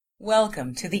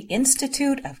Welcome to the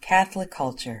Institute of Catholic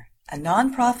Culture, a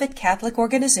nonprofit Catholic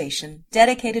organization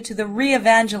dedicated to the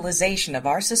re-evangelization of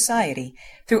our society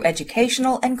through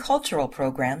educational and cultural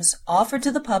programs offered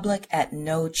to the public at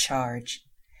no charge.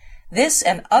 This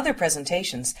and other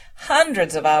presentations,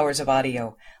 hundreds of hours of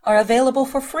audio, are available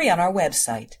for free on our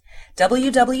website,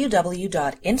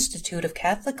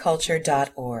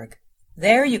 www.instituteofcatholicculture.org.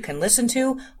 There you can listen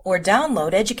to or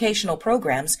download educational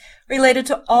programs related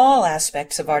to all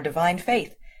aspects of our divine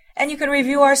faith, and you can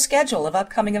review our schedule of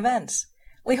upcoming events.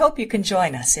 We hope you can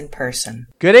join us in person.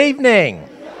 Good evening.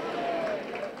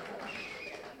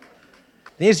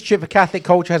 The Institute for Catholic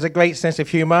Culture has a great sense of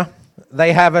humor.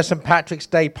 They have a St. Patrick's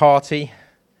Day party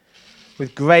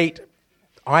with great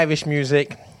Irish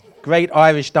music, great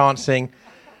Irish dancing,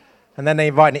 and then they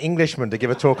invite an Englishman to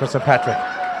give a talk on St. Patrick.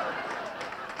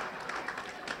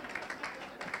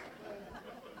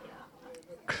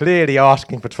 Clearly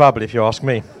asking for trouble, if you ask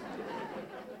me.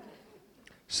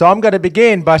 So I'm going to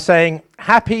begin by saying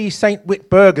Happy St.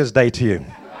 Whitburger's Day to you.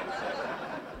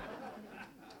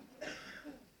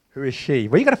 Who is she?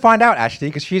 Well, you're going to find out, actually,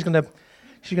 because she's going to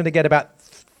get about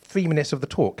 3 minutes of the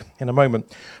talk in a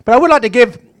moment. But I would like to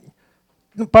give,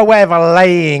 by way of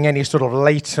allaying any sort of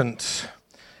latent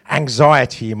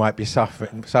anxiety you might be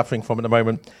suffering from at the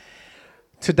moment,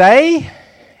 today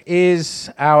is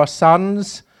our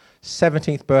son's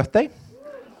 17th birthday,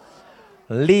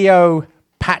 Leo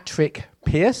Patrick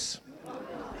Pierce,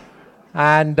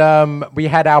 and we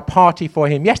had our party for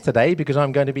him yesterday because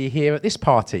I'm going to be here at this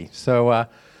party. So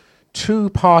 2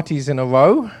 parties in a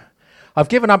row. I've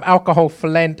given up alcohol for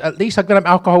Lent. At least I've given up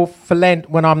alcohol for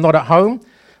Lent when I'm not at home.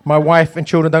 My wife and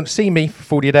children don't see me for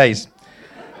 40 days.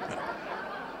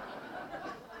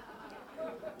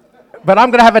 But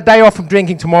I'm going to have a day off from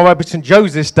drinking tomorrow, but St.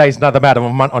 Joseph's Day is another matter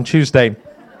on Tuesday.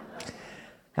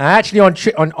 Actually, on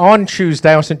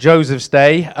Tuesday, on St. Joseph's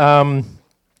Day, I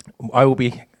will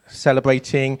be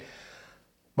celebrating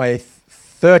my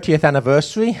 30th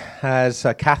anniversary as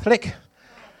a Catholic.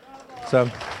 So,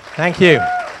 thank you.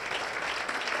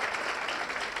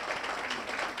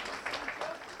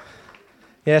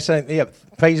 Yes,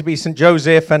 praise be St.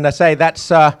 Joseph, and I say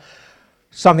that's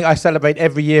something I celebrate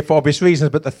every year for obvious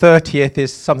reasons, but the 30th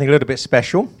is something a little bit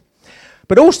special.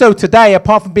 But also today,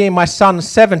 apart from being my son's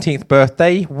 17th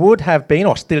birthday, would have been,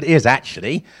 or still is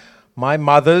actually, my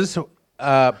mother's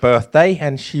birthday,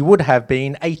 and she would have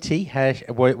been 80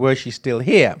 were she still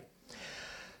here.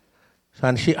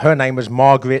 And her name was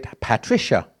Margaret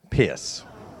Patricia Pierce.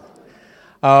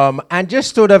 And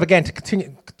just sort of, again, to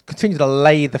continue to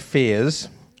lay the fears,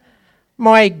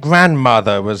 my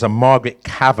grandmother was a Margaret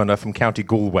Kavanagh from County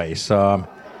Galway, so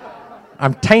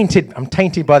I'm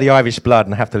tainted by the Irish blood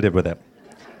and I have to live with it.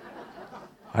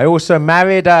 I also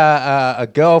married a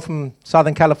girl from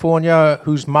Southern California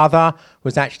whose mother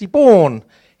was actually born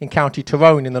in County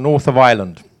Tyrone in the north of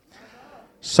Ireland.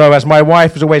 So as my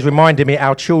wife has always reminded me,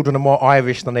 our children are more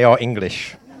Irish than they are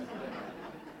English.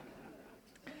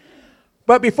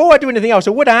 But before I do anything else,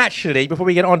 I would actually, before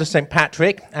we get on to St.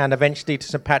 Patrick and eventually to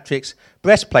St. Patrick's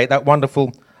breastplate, that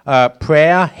wonderful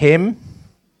prayer, hymn,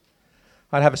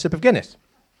 I'd have a sip of Guinness.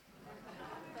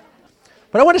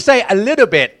 But I want to say a little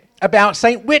bit about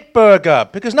St.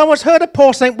 Whitburger, because no one's heard of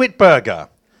poor St. Whitburger.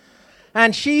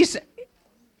 And she's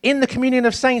in the communion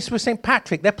of saints with St.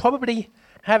 Patrick. They're probably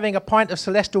having a pint of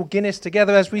celestial Guinness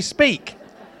together as we speak.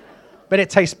 But it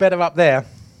tastes better up there.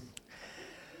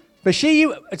 But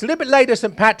it's a little bit later,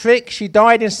 St. Patrick. She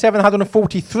died in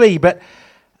 743, but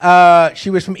she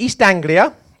was from East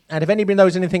Anglia. And if anybody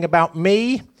knows anything about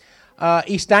me,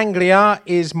 East Anglia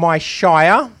is my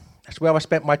shire. That's where I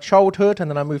spent my childhood, and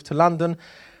then I moved to London.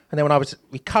 And then when I was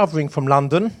recovering from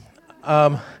London,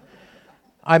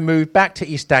 I moved back to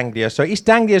East Anglia. So East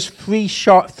Anglia is three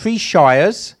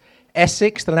shires: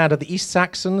 Essex, the land of the East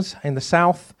Saxons in the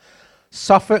south;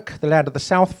 Suffolk, the land of the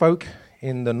South folk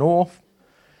in the north,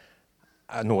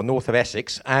 north of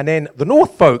Essex; and then the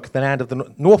North folk, the land of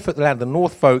the Norfolk, the land of the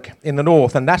North folk in the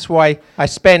north. And that's why I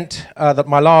spent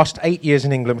my last 8 years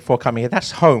in England before coming here.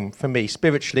 That's home for me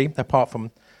spiritually, apart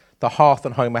from the hearth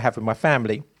and home I have with my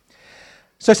family.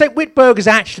 So St. Whitburger is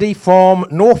actually from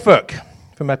Norfolk,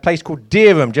 from a place called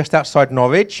Dereham, just outside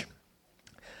Norwich.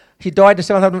 She died in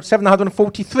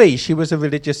 743. She was a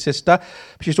religious sister,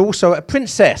 but she was also a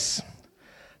princess,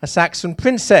 a Saxon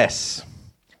princess.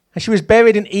 And she was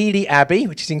buried in Ely Abbey,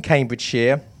 which is in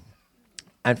Cambridgeshire.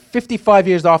 And 55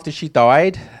 years after she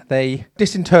died, they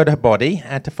disinterred her body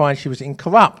and to find she was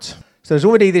incorrupt. So there's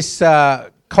already this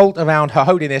cult around her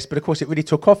holiness, but of course it really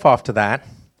took off after that.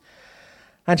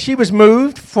 And she was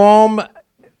moved from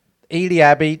Ely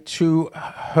Abbey to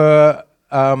her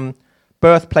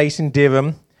birthplace in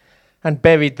Durham and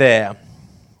buried there.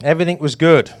 Everything was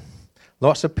good.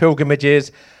 Lots of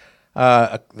pilgrimages.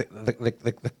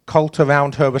 The cult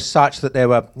around her was such that there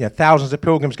were thousands of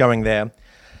pilgrims going there.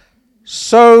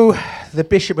 So the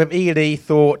Bishop of Ely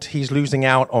thought he's losing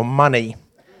out on money.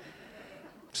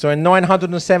 So in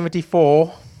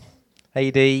 974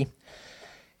 AD,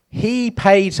 he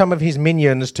paid some of his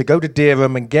minions to go to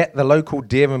Durham and get the local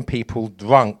Durham people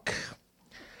drunk.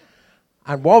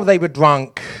 And while they were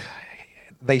drunk,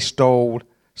 they stole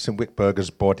St. Witburger's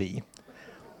body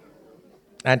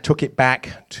and took it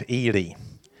back to Ely.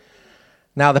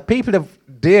 Now, the people of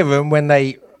Durham, when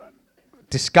they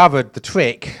discovered the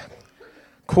trick,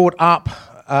 caught up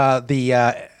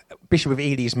the Bishop of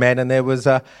Ely's men, and there was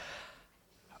a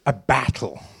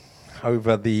battle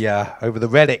over the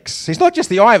relics. It's not just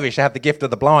the Irish who have the gift of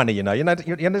the blarney, you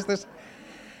understand this?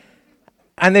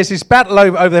 And there's this battle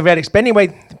over the relics. But anyway,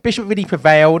 the Bishop of Ely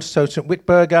prevailed, so St.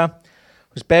 Witburger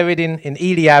was buried in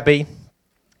Ely Abbey.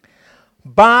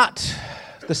 But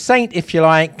the saint, if you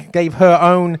like, gave her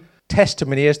own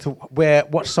testimony as to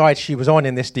what side she was on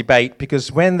in this debate,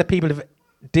 because when the people of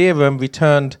Durham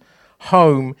returned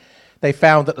home, they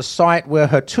found that the site where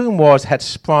her tomb was had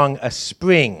sprung a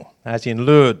spring, as in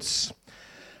Lourdes.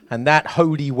 And that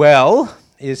holy well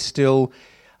is still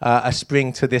a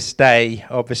spring to this day,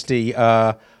 obviously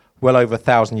well over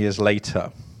 1,000 years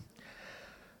later.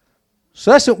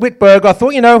 So that's at Witburger. I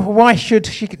thought, why should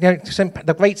she,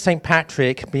 the great St.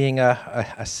 Patrick, being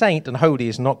a saint and holy,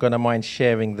 is not going to mind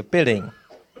sharing the billing.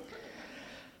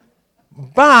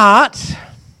 But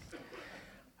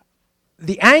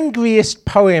the angriest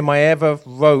poem I ever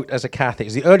wrote as a Catholic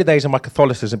is the early days of my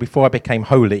Catholicism before I became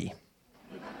holy.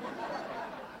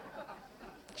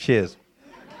 Cheers.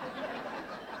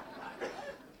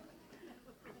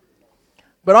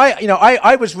 But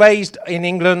I was raised in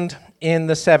England in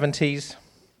the 70s,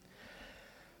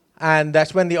 and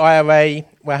that's when the IRA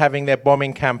were having their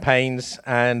bombing campaigns,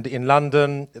 and in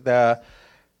London the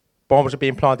bombs were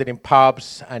being planted in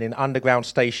pubs and in underground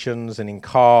stations and in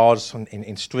cars and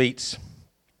in streets.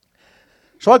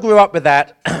 So I grew up with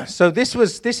that. So this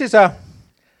is a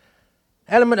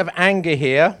element of anger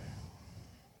here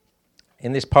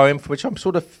in this poem, for which I'm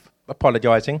sort of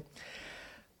apologising.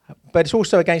 But it's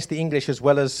also against the English as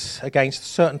well as against a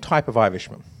certain type of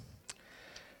Irishman.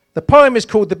 The poem is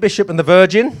called The Bishop and the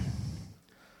Virgin,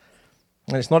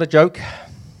 and it's not a joke.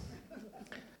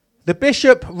 The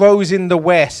bishop rose in the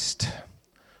west,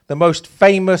 the most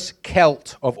famous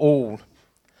Celt of all,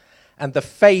 and the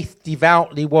faith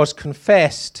devoutly was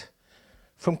confessed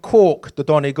from Cork to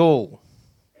Donegal.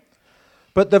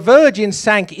 But the Virgin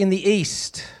sank in the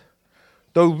east,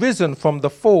 though risen from the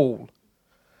fall,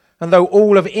 and though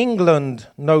all of England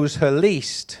knows her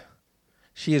least,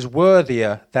 she is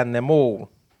worthier than them all.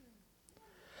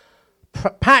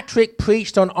 Patrick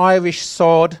preached on Irish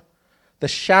sod, the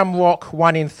shamrock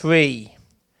 1 in 3.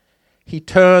 He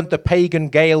turned the pagan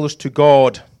Gaels to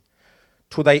God,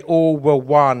 till they all were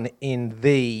one in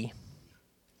thee.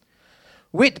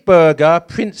 Witburger,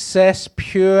 princess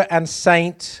pure and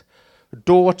saint,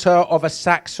 daughter of a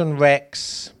Saxon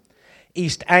Rex,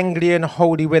 East Anglian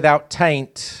holy without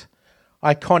taint,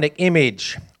 iconic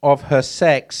image of her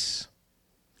sex.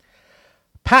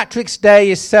 Patrick's Day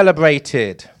is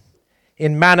celebrated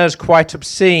in manners quite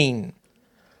obscene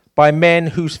by men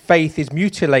whose faith is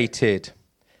mutilated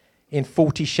in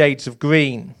 40 shades of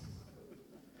green.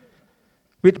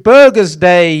 Witburger's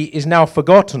Day is now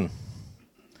forgotten,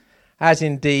 as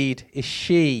indeed is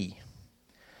she,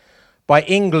 by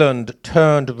England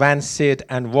turned rancid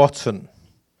and rotten,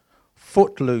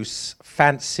 footloose,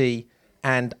 fancy,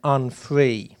 and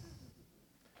unfree.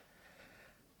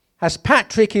 As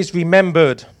Patrick is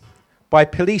remembered by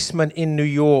policemen in New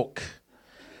York,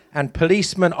 and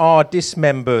policemen are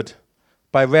dismembered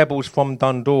by rebels from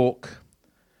Dundalk,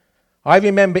 I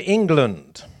remember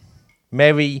England,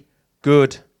 merry,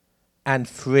 good, and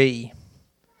free.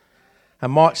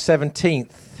 And March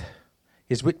 17th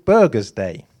is Witburger's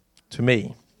Day to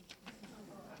me.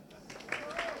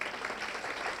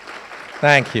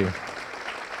 Thank you.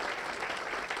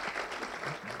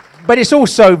 But it's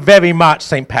also very much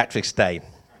St. Patrick's Day,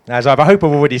 as I hope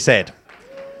I've already said.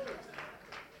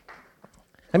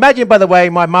 Imagine, by the way,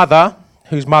 my mother,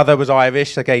 whose mother was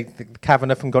Irish,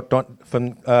 Kavanagh from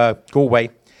Galway.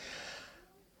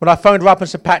 When I phoned her up on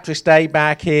St. Patrick's Day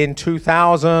back in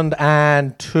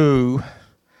 2002,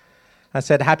 I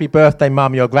said, "Happy birthday,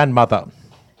 Mum, your grandmother,"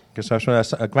 because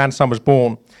her grandson was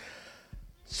born.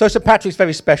 So St. Patrick's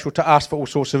very special to us for all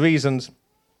sorts of reasons.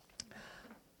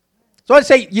 So I'd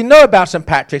say you know about St.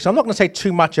 Patrick's. I'm not going to say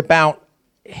too much about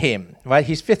him, right?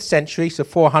 He's 5th century, so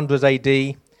 400 AD.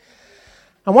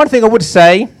 And one thing I would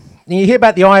say, you hear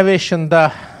about the Irish and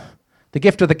the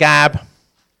gift of the gab,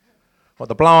 or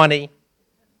the blarney,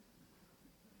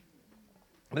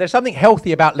 but there's something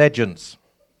healthy about legends.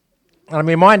 And I'm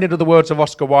reminded of the words of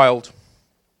Oscar Wilde.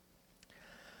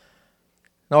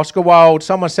 Now, Oscar Wilde,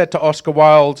 someone said to Oscar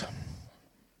Wilde,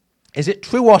 "Is it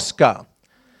true, Oscar,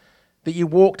 that you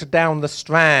walked down the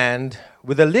Strand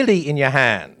with a lily in your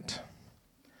hand?"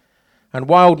 And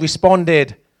Wilde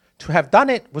responded, "To have done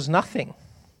it was nothing,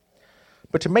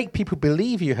 but to make people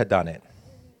believe you had done it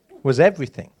was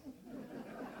everything."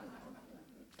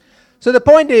 So the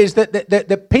point is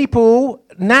that people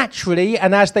naturally,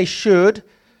 and as they should,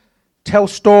 tell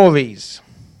stories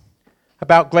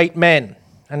about great men,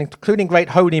 and including great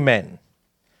holy men.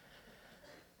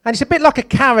 And it's a bit like a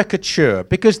caricature,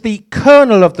 because the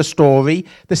kernel of the story,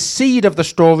 the seed of the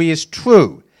story, is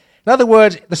true. In other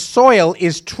words, the soil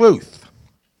is truth.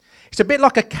 It's a bit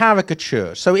like a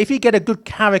caricature. So if you get a good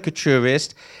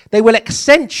caricaturist, they will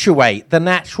accentuate the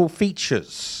natural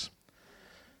features.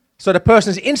 So the person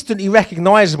is instantly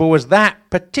recognizable as that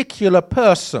particular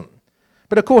person.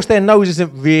 But of course, their nose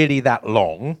isn't really that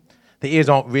long. The ears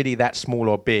aren't really that small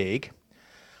or big.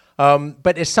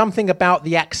 But there's something about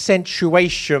the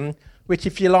accentuation, which,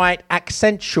 if you like,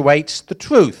 accentuates the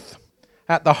truth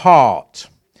at the heart.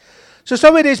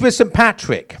 So it is with St.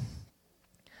 Patrick.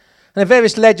 And the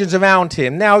various legends around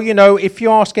him. Now, you know, if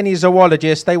you ask any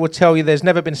zoologist, they will tell you there's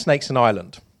never been snakes in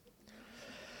Ireland.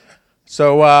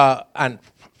 So, and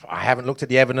I haven't looked at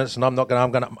the evidence, and I'm not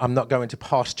going to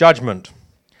pass judgment.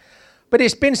 But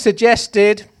it's been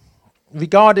suggested,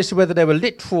 regardless of whether there were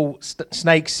literal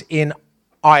snakes in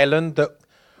Ireland that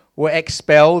were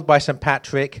expelled by St.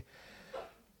 Patrick,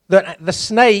 that the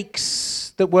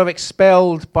snakes that were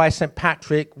expelled by St.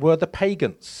 Patrick were the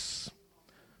pagans,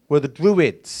 were the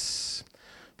Druids.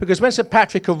 Because when St.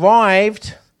 Patrick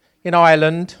arrived in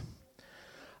Ireland,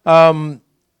 the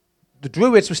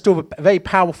Druids were still a very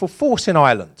powerful force in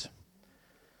Ireland.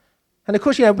 And of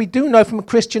course, you know, we do know from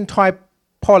Christian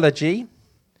typology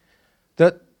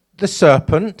that the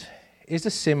serpent is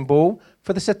a symbol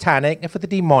for the satanic and for the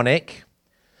demonic.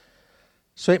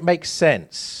 So it makes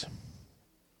sense.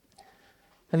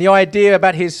 And the idea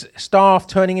about his staff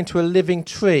turning into a living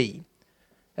tree.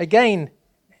 Again,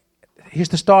 he's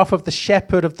the staff of the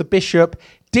shepherd, of the bishop,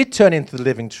 did turn into the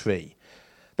living tree.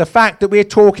 The fact that we're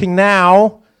talking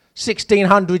now,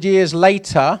 1600 years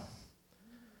later,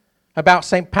 about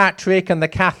St. Patrick and the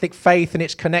Catholic faith and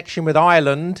its connection with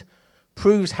Ireland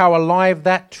proves how alive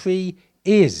that tree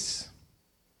is.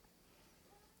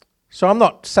 So I'm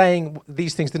not saying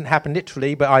these things didn't happen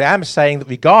literally, but I am saying that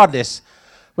regardless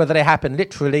whether they happen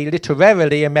literally,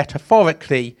 literarily, and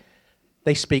metaphorically,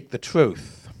 they speak the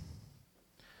truth.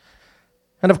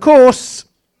 And of course,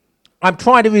 I'm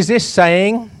trying to resist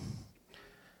saying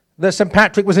that St.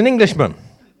 Patrick was an Englishman.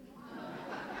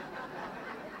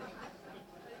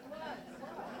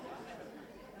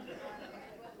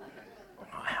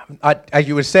 As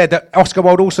you had said, that Oscar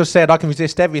Wilde also said, "I can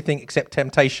resist everything except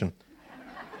temptation."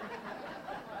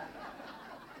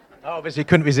 Obviously, he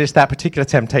couldn't resist that particular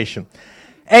temptation.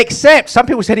 Except, some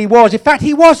people said he was. In fact,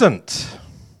 he wasn't.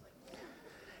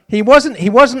 He wasn't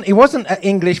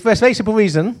English for a very simple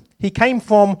reason. He came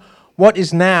from what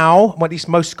is now, what at least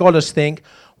most scholars think,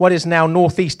 what is now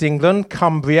northeast England,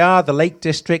 Cumbria, the Lake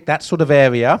District, that sort of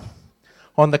area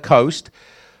on the coast.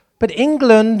 But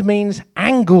England means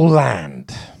Angle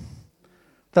land,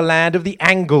 the land of the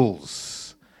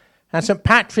Angles. And St.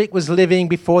 Patrick was living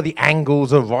before the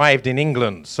Angles arrived in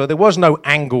England, so there was no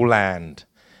Angle land.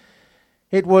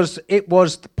 It was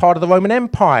part of the Roman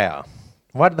Empire,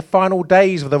 right at the final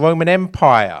days of the Roman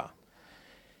Empire.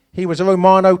 He was a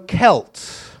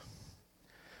Romano-Celt,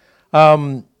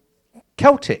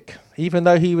 Celtic, even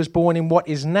though he was born in what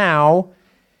is now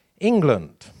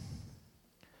England.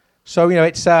 So, you know,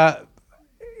 it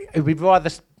would be rather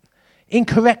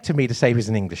incorrect to me to say he was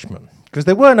an Englishman, because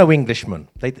there were no Englishmen.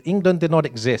 England did not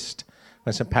exist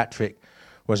when St. Patrick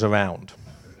was around.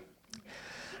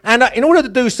 And in order to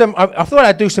do I thought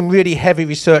I'd do some really heavy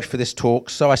research for this talk,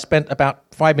 so I spent about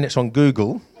 5 minutes on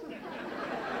Google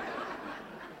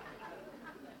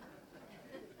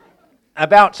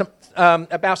about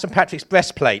St. Patrick's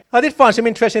breastplate. I did find some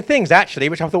interesting things, actually,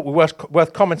 which I thought were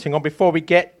worth commenting on before we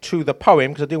get to the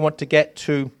poem, because I do want to get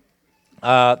to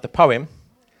the poem.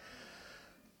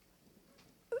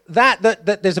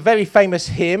 That there's a very famous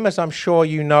hymn, as I'm sure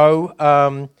you know,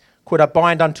 called "I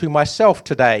Bind Unto Myself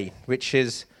Today," which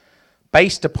is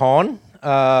based upon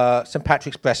St.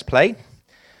 Patrick's breastplate.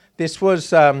 This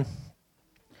was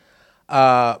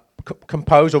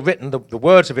composed or written, the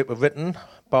words of it were written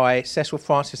by Cecil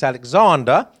Frances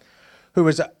Alexander, who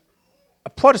was a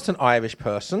Protestant Irish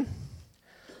person,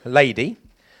 a lady.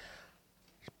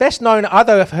 Best known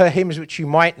other of her hymns which you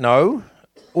might know,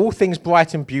 All Things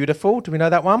Bright and Beautiful. Do we know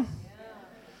that one?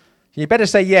 Yeah. You better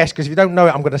say yes, because if you don't know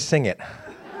it, I'm going to sing it.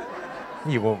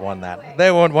 You wouldn't want that.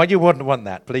 You wouldn't want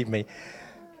that, believe me.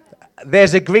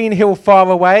 There's a Green Hill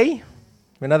Far Away.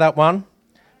 We know that one?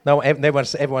 No, everyone's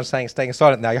saying, staying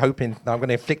silent now. You're hoping I'm going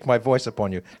to inflict my voice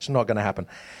upon you. It's not going to happen.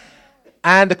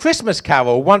 And the Christmas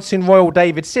Carol, Once in Royal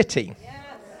David City. Yes.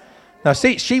 Now,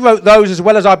 see, she wrote those as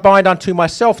well as I Bind Unto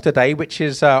Myself Today, which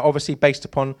is obviously based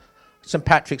upon St.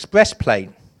 Patrick's breastplate.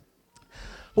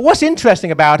 But what's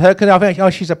interesting about her, because I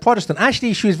think, she's a Protestant.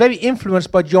 Actually, she was very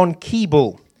influenced by John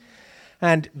Keble.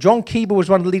 And John Keble was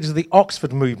one of the leaders of the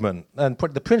Oxford movement, and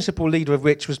the principal leader of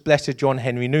which was Blessed John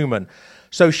Henry Newman.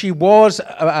 So she was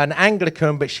an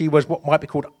Anglican, but she was what might be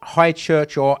called High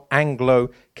Church or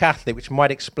Anglo-Catholic, which might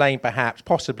explain perhaps,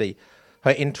 possibly,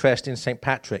 her interest in St.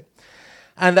 Patrick.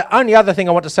 And the only other thing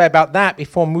I want to say about that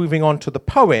before moving on to the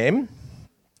poem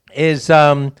is,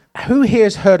 who here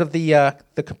has heard of the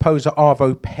composer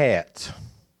Arvo Pärt?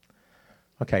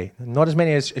 Okay, not as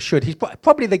many as should. He's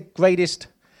probably the greatest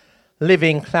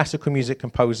living classical music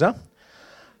composer.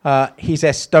 He's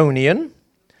Estonian,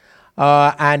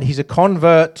 and he's a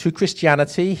convert to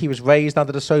Christianity. He was raised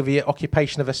under the Soviet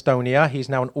occupation of Estonia. He's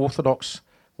now an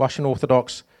Russian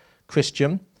Orthodox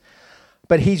Christian.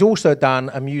 But he's also done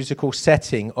a musical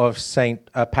setting of St.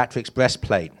 Patrick's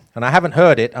breastplate. And I haven't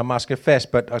heard it, I must confess,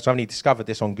 but I only discovered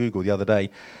this on Google the other day.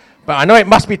 But I know it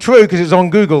must be true because it's on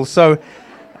Google, so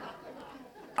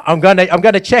I'm going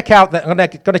to check out the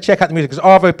music because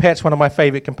Arvo Pärt's one of my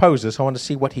favorite composers. So I want to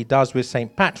see what he does with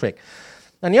St. Patrick.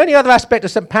 And the only other aspect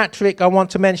of St. Patrick I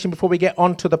want to mention before we get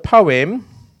on to the poem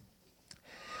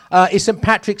is St.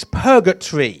 Patrick's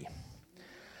Purgatory.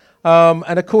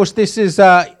 And of course, this is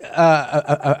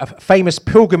a famous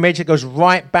pilgrimage. It goes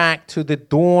right back to the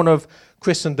dawn of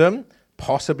Christendom,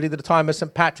 possibly the time of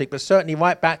St. Patrick, but certainly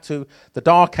right back to the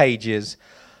Dark Ages.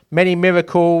 Many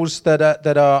miracles that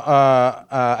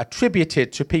are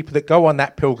attributed to people that go on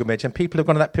that pilgrimage, and people have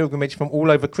gone on that pilgrimage from all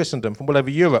over Christendom, from all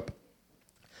over Europe.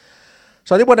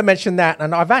 So I did want to mention that,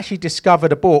 and I've actually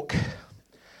discovered a book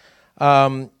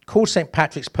called St.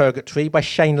 Patrick's Purgatory by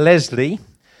Shane Leslie.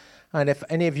 And if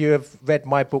any of you have read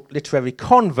my book, Literary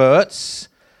Converts,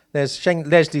 there's Shane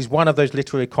Leslie's one of those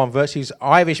literary converts. He's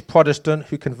Irish Protestant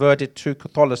who converted to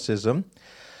Catholicism.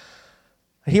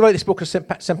 He wrote this book of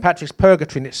St. Patrick's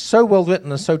Purgatory, and it's so well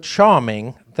written and so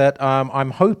charming that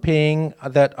I'm hoping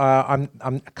that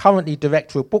I'm currently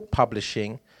director of book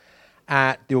publishing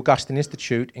at the Augustine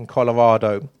Institute in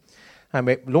Colorado. And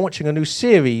we're launching a new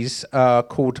series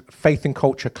called Faith and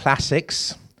Culture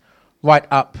Classics, right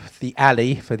up the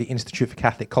alley for the Institute for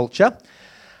Catholic Culture.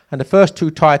 And the first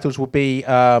two titles will be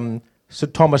Sir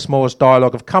Thomas More's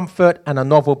Dialogue of Comfort and a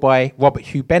novel by Robert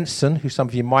Hugh Benson, who some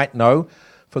of you might know,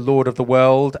 for Lord of the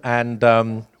World and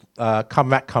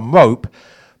Come Rat, Come Rope.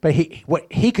 But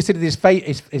he considered his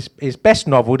best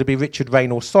novel to be Richard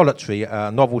Raynolds' Solitary,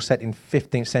 a novel set in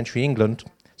 15th century England,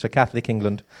 so Catholic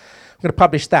England. I'm going to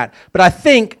publish that. But I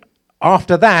think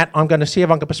after that, I'm going to see if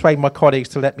I can persuade my colleagues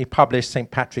to let me publish St.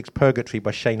 Patrick's Purgatory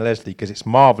by Shane Leslie, because it's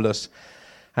marvellous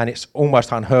and it's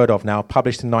almost unheard of now,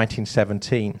 published in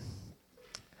 1917.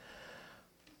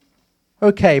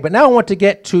 Okay, but now I want to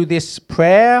get to this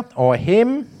prayer or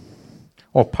hymn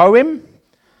or poem,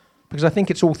 because I think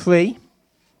it's all three.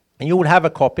 And you all have a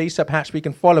copy, so perhaps we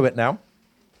can follow it now.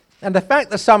 And the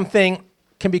fact that something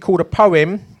can be called a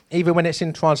poem, even when it's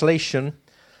in translation,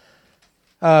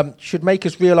 should make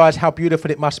us realize how beautiful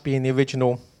it must be in the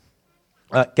original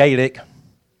Gaelic.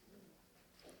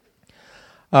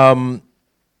 Because,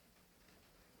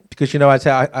 you know,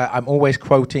 I'm always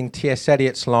quoting T.S.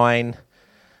 Eliot's line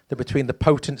that between the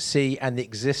potency and the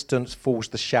existence falls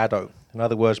the shadow. In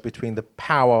other words, between the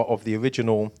power of the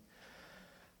original,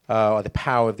 or the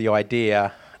power of the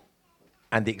idea,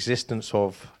 and the existence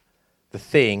of the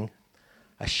thing,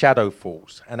 a shadow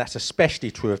falls. And that's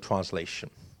especially true of translation.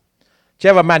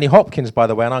 Gerard Manley Hopkins, by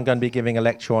the way, and I'm going to be giving a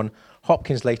lecture on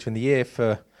Hopkins later in the year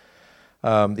for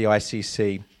the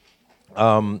ICC,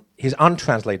 is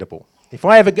untranslatable. If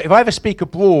I ever speak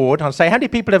abroad, I'll say, how many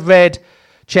people have read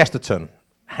Chesterton?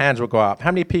 Hands will go up.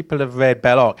 How many people have read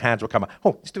Belloc? Hands will come up.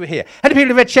 Oh, let's do it here. How many people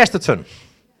have read Chesterton?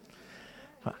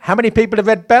 How many people have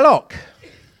read Belloc?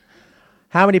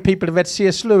 How many people have read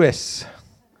C.S. Lewis?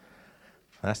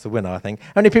 That's the winner, I think.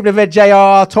 How many people have read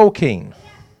J.R.R. Tolkien?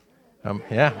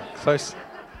 Yeah, close.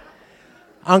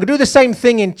 I'm going to do the same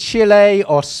thing in Chile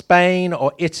or Spain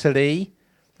or Italy.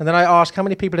 And then I ask, how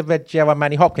many people have read Gerard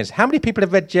Manley Hopkins? How many people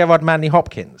have read Gerard Manley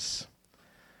Hopkins?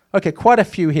 Okay, quite a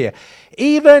few here.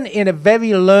 Even in a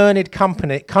very learned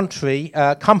company,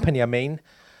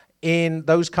 in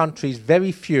those countries,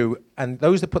 very few, and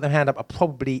those that put their hand up are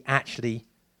probably actually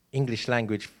English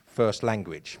language, first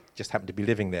language, just happen to be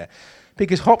living there.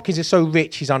 Because Hopkins is so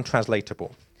rich, he's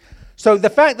untranslatable. So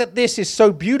the fact that this is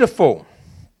so beautiful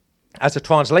as a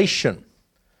translation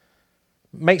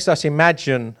makes us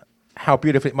imagine how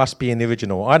beautiful it must be in the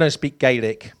original. I don't speak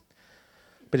Gaelic,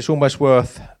 but it's almost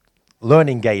worth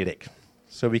learning Gaelic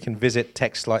so we can visit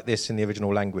texts like this in the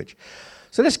original language.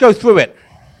 So let's go through it.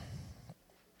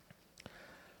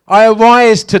 I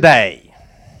arise today.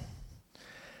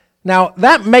 Now,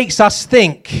 that makes us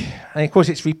think, and of course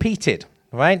it's repeated,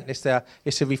 right? It's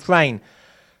a refrain.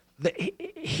 That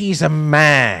he's a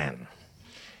man.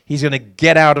 He's going to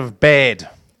get out of bed.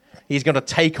 He's going to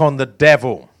take on the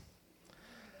devil,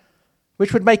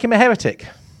 which would make him a heretic.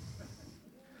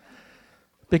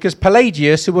 Because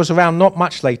Pelagius, who was around not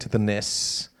much later than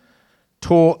this,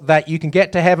 taught that you can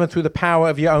get to heaven through the power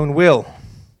of your own will,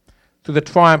 through the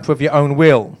triumph of your own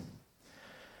will.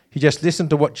 You just listen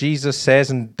to what Jesus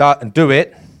says and do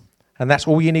it, and that's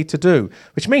all you need to do.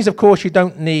 Which means, of course, you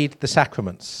don't need the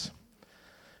sacraments.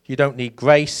 You don't need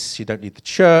grace. You don't need the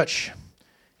church.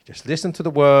 You just listen to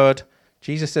the word.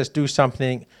 Jesus says do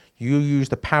something. You use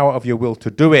the power of your will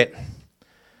to do it,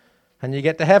 and you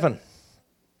get to heaven.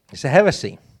 It's a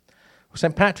heresy. Well,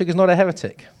 St. Patrick is not a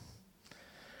heretic.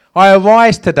 I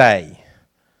arise today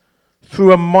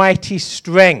through a mighty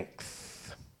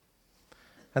strength.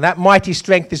 And that mighty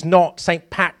strength is not St.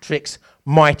 Patrick's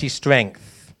mighty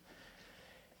strength.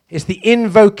 It's the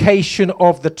invocation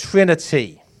of the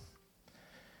Trinity.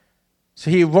 So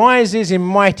he rises in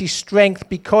mighty strength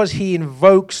because he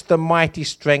invokes the mighty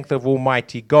strength of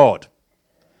Almighty God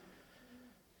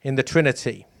in the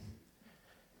Trinity.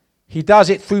 He does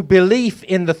it through belief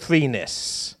in the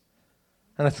threeness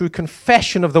and through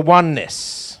confession of the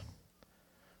oneness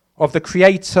of the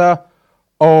Creator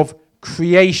of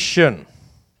creation.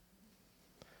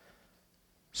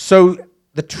 So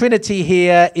the Trinity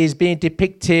here is being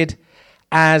depicted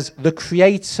as the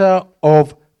Creator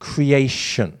of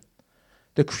creation,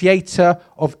 the Creator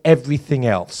of everything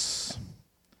else.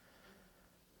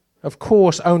 Of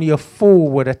course, only a fool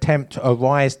would attempt to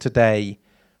arise today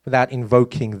without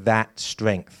invoking that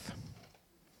strength.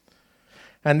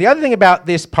 And the other thing about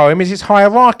this poem is it's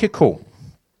hierarchical.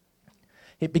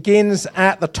 It begins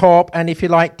at the top and, if you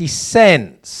like,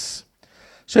 descends.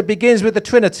 So it begins with the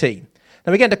Trinity.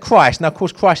 Now we get to Christ. Now, of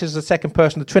course, Christ is the second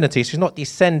person of the Trinity, so he's not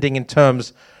descending in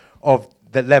terms of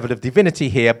the level of divinity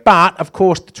here. But, of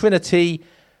course, the Trinity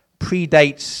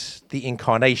predates the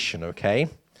incarnation, okay?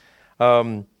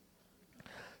 So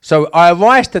I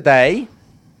arise today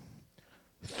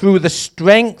through the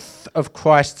strength of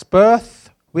Christ's birth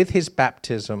with his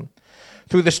baptism,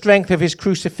 through the strength of his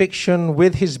crucifixion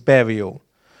with his burial,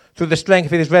 through the strength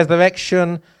of his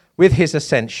resurrection with his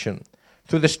ascension,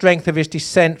 through the strength of his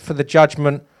descent for the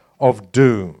judgment of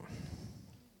doom.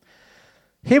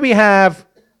 Here we have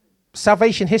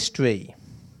salvation history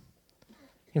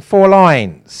in 4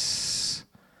 lines.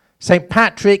 St.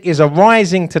 Patrick is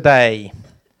arising today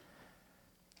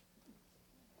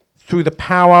through the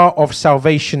power of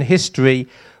salvation history,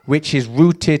 which is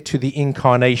rooted to the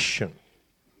incarnation.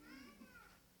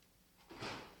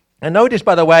 And notice,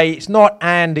 by the way, it's not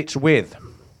and, it's with.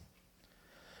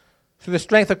 Through the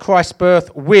strength of Christ's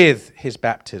birth with his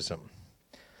baptism.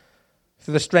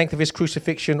 Through the strength of his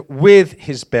crucifixion with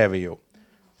his burial.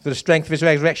 Through the strength of his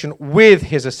resurrection with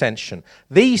his ascension.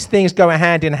 These things go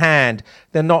hand in hand.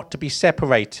 They're not to be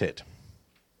separated.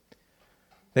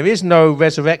 There is no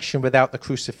resurrection without the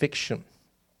crucifixion.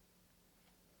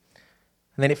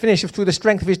 And then it finishes through the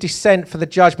strength of his descent for the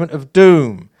judgment of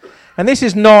doom. And this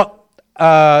is not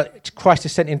Christ's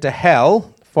descent into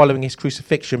hell following his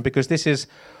crucifixion, because this is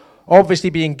obviously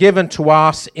being given to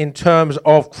us in terms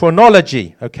of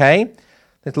chronology, okay?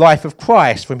 The life of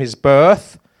Christ from his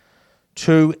birth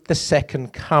to the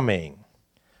second coming.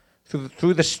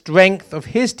 Through the strength of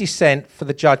his descent for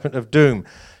the judgment of doom.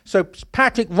 So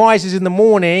Patrick rises in the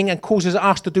morning and causes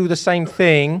us to do the same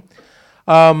thing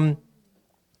by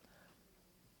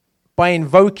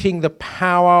invoking the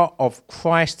power of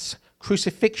Christ's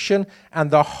crucifixion and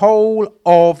the whole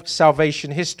of salvation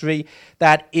history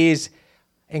that is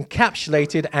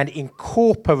encapsulated and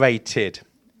incorporated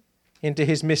into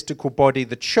his mystical body,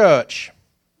 the church.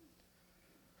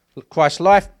 Christ's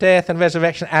life, death, and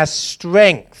resurrection as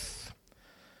strength.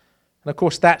 And of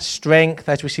course, that strength,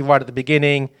 as we see right at the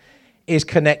beginning, is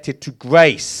connected to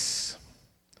grace,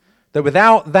 that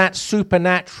without that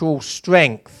supernatural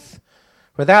strength,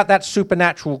 without that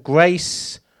supernatural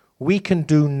grace, we can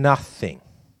do nothing.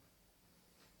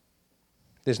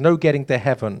 There's no getting to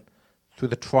heaven through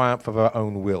the triumph of our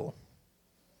own will.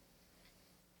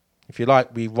 If you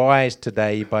like, we rise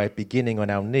today by beginning on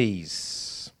our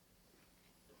knees.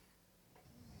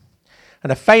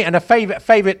 And a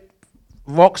favorite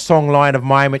rock song line of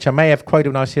mine, which I may have quoted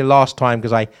when I was here last time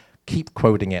because I keep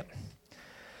quoting it,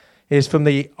 is from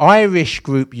the Irish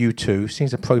group U2.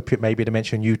 Seems appropriate maybe to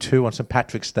mention U2 on St.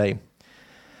 Patrick's Day.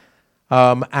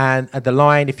 And the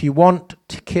line, if you want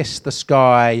to kiss the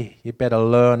sky, you better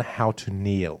learn how to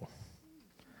kneel.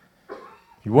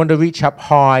 If you want to reach up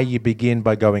high, you begin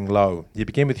by going low. You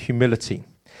begin with humility.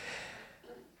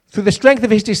 Through the strength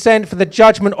of his descent for the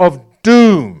judgment of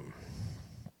doom.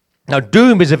 Now,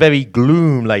 doom is a very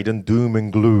gloom-laden, doom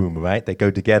and gloom, right? They go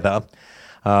together,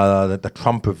 the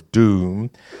trump of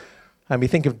doom. And we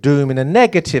think of doom in a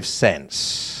negative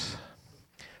sense.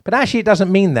 But actually, it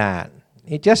doesn't mean that.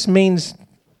 It just means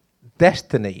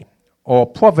destiny or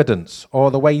providence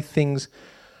or the way things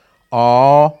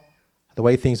are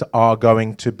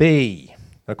going to be.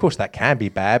 Of course, that can be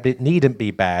bad, but it needn't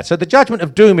be bad. So the judgment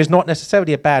of doom is not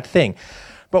necessarily a bad thing.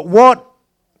 But what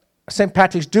St.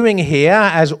 Patrick's doing here,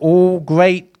 as all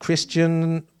great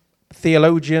Christian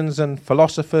theologians and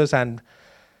philosophers and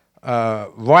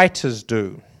writers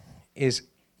do, is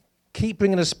keep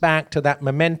bringing us back to that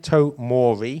memento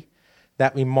mori,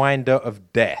 that reminder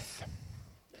of death.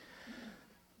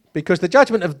 Because the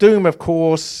judgment of doom, of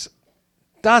course,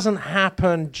 doesn't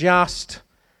happen just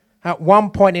at one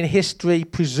point in history,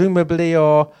 presumably,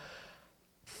 or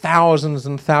thousands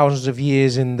and thousands of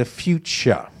years in the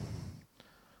future.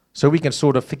 So we can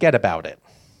sort of forget about it.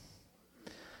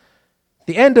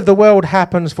 The end of the world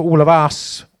happens for all of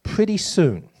us pretty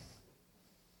soon.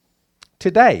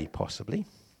 Today, possibly.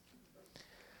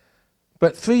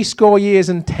 But 70 years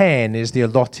and 10 is the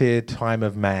allotted time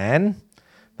of man.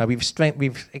 Now, we've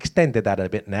extended that a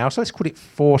bit now, so let's call it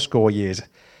 80 years.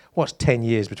 What's 10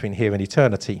 years between here and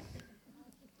eternity?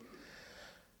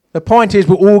 The point is,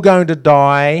 we're all going to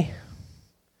die,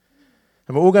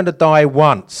 and we're all going to die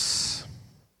once.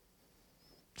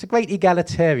 It's a great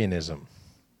egalitarianism,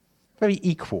 very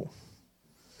equal.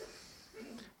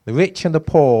 The rich and the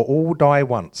poor all die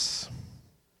once.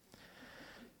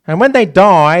 And when they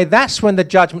die, that's when the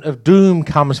judgment of doom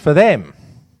comes for them.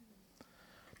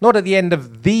 Not at the end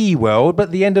of the world, but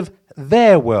at the end of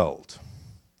their world.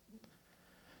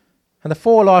 And the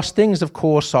four last things, of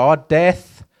course, are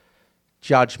death,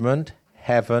 judgment,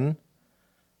 heaven,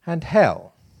 and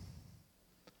hell.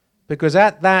 Because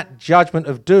at that judgment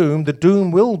of doom, the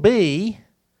doom will be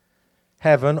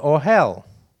heaven or hell.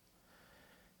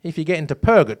 If you get into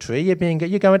purgatory, you're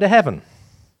going to heaven.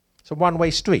 It's a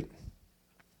one-way street.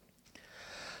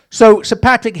 So Sir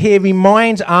Patrick here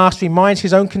reminds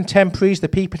his own contemporaries, the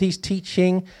people he's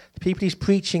teaching, the people he's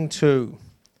preaching to,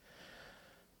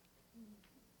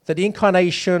 that the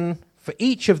incarnation for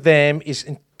each of them is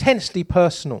intensely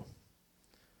personal.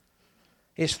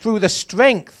 It's through the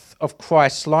strength of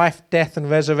Christ's life, death, and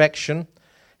resurrection, and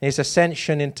his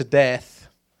ascension into death,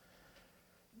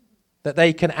 that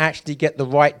they can actually get the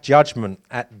right judgment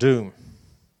at doom.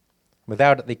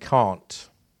 Without it, they can't.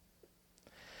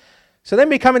 So then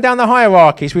we're coming down the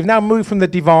hierarchies. We've now moved from the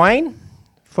divine,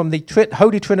 from the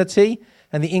Holy Trinity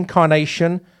and the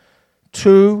incarnation,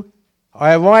 to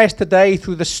I arise today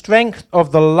through the strength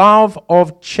of the love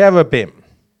of cherubim.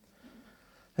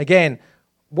 Again,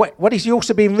 what is he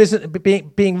also being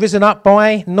risen up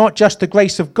by? Not just the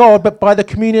grace of God, but by the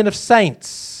communion of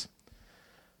saints,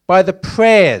 by the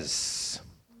prayers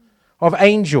of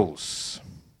angels.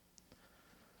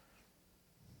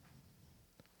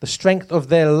 The strength of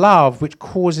their love, which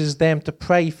causes them to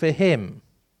pray for him.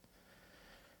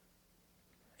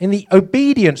 In the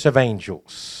obedience of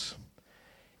angels.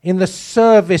 In the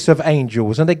service of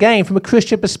angels. And again, from a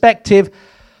Christian perspective,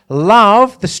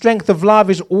 love, the strength of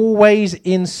love is always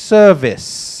in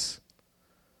service.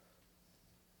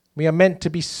 We are meant to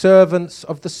be servants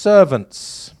of the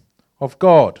servants of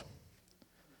God.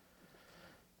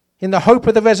 In the hope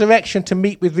of the resurrection to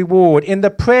meet with reward, in the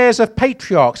prayers of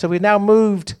patriarchs. So we've now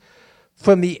moved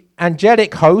from the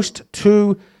angelic host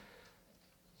to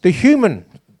the human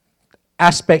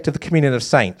aspect of the communion of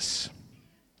saints.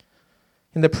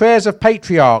 In the prayers of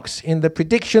patriarchs, in the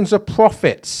predictions of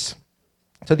prophets,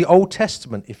 so the Old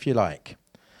Testament, if you like,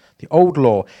 the Old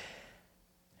Law,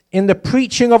 in the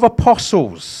preaching of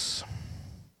apostles,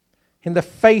 in the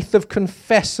faith of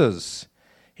confessors,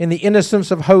 in the innocence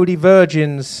of holy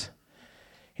virgins,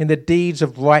 in the deeds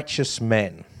of righteous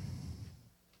men.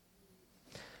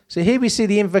 So here we see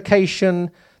the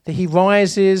invocation that he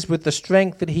rises with the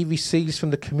strength that he receives from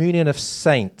the communion of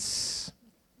saints.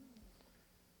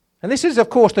 And this is, of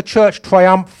course, the church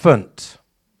triumphant.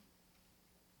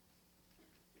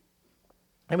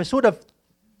 And we're sort of,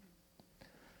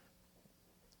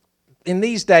 in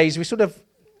these days, we're sort of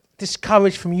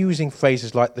discouraged from using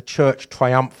phrases like the church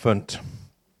triumphant,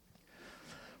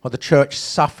 or the church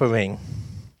suffering,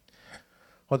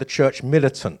 or the church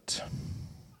militant.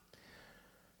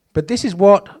 But this is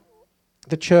what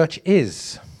the church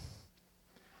is.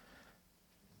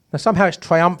 Now, somehow it's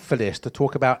triumphalist to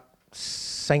talk about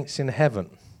saints in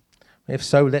heaven. If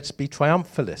so, let's be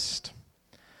triumphalist.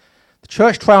 The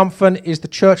church triumphant is the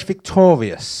church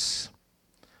victorious.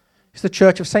 It's the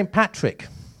church of St. Patrick,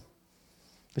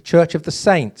 the church of the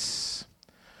saints,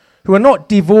 who are not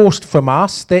divorced from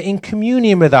us, they're in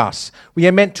communion with us. We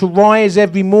are meant to rise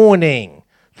every morning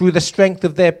through the strength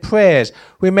of their prayers.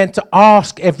 We're meant to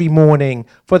ask every morning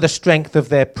for the strength of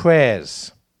their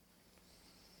prayers.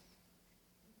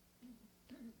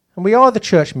 And we are the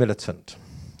church militant.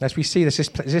 As we see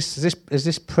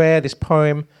this prayer, this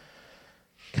poem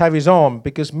carries on,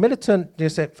 because militant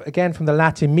is, again, from the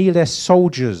Latin, miles,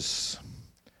 soldiers.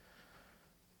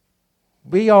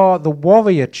 We are the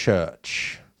warrior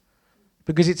church,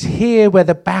 because it's here where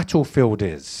the battlefield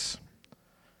is.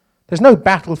 There's no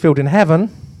battlefield in heaven.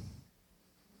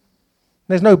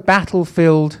 There's no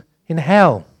battlefield in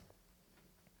hell.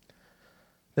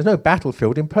 There's no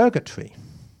battlefield in purgatory.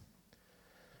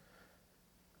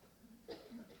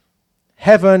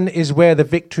 Heaven is where the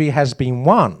victory has been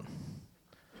won.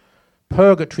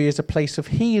 Purgatory is a place of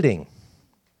healing.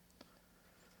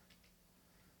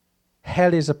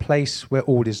 Hell is a place where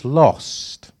all is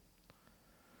lost.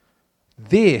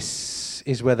 This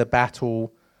is where the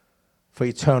battle for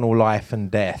eternal life and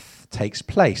death takes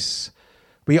place.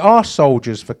 We are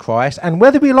soldiers for Christ, and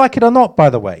whether we like it or not, by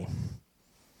the way.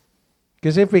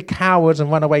 Because if we're cowards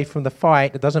and run away from the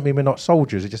fight, it doesn't mean we're not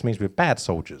soldiers, it just means we're bad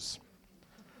soldiers.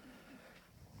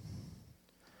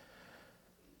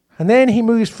 And then he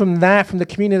moves from that, from the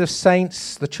communion of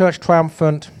saints, the church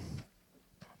triumphant.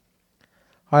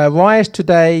 I arise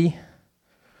today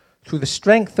through the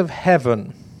strength of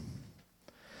heaven.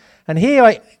 And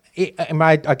here,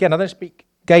 again, I don't speak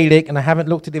Gaelic and I haven't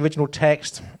looked at the original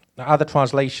text, other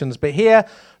translations, but here,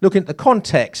 looking at the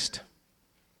context,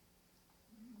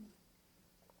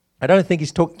 I don't think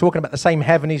he's talking about the same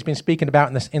heaven he's been speaking about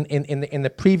in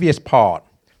the previous part.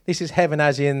 This is heaven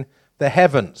as in the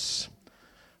heavens.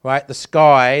 Right, the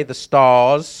sky, the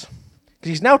stars, because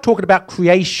he's now talking about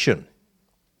creation.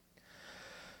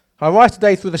 I rise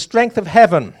today through the strength of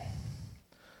heaven,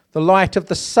 the light of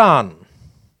the sun,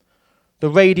 the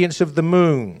radiance of the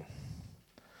moon,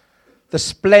 the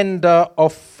splendor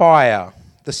of fire,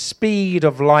 the speed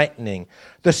of lightning,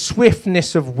 the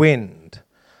swiftness of wind,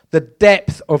 the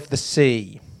depth of the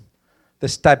sea, the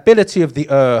stability of the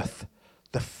earth,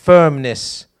 the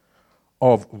firmness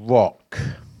of rock.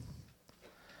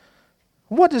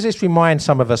 What does this remind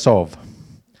some of us of?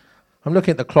 I'm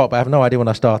looking at the clock, but I have no idea when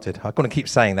I started. I couldn't keep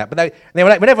saying that. But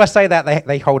whenever I say that,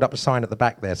 they hold up a sign at the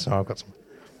back there. So I've got some.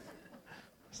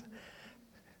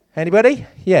 Anybody?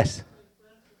 Yes.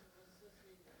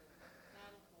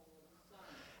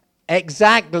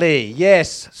 Exactly,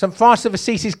 yes. St. Francis of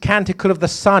Assisi's Canticle of the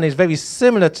Sun is very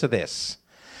similar to this.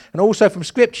 And also from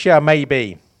Scripture,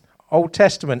 maybe. Old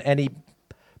Testament, any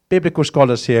biblical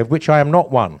scholars here, of which I am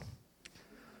not one.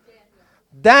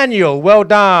 Daniel, well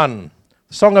done.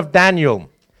 The Song of Daniel,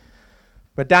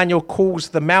 where Daniel calls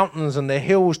the mountains and the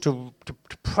hills to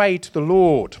pray to the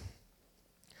Lord.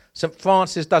 St.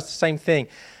 Francis does the same thing.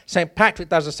 St. Patrick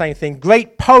does the same thing.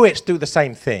 Great poets do the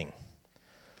same thing.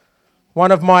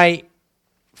 One of my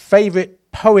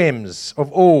favorite poems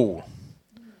of all,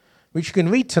 which you can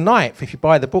read tonight if you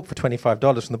buy the book for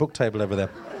 $25 from the book table over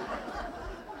there.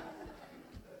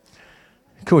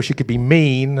 Of course, you could be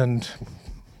mean and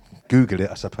Google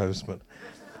it, I suppose, but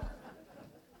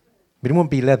it won't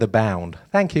be leather bound.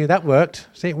 Thank you, that worked.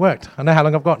 See, it worked. I know how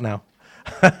long I've got now.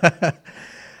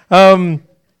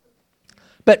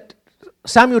 But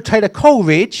Samuel Taylor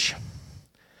Coleridge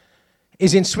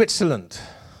is in Switzerland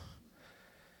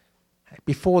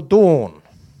before dawn,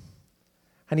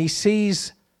 and he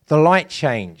sees the light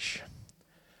change,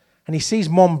 and he sees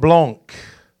Mont Blanc,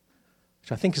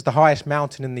 which I think is the highest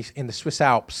mountain in the Swiss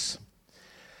Alps.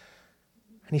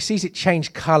 And he sees it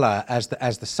change colour as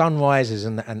the sun rises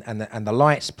and the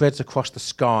light spreads across the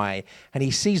sky. And he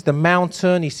sees the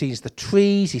mountain, he sees the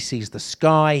trees, he sees the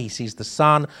sky, he sees the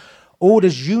sun, all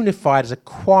as unified as a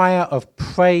choir of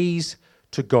praise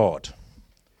to God.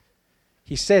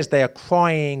 He says they are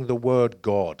crying the word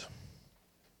God.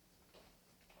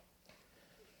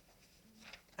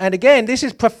 And again, this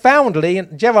is profoundly,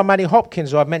 and Gerard Manley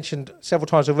Hopkins, who I've mentioned several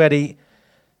times already,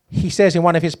 he says in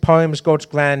one of his poems, God's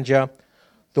Grandeur,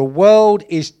 the world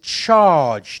is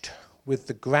charged with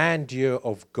the grandeur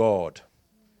of God.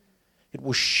 It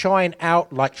will shine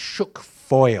out like shook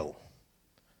foil.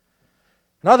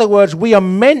 In other words, we are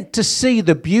meant to see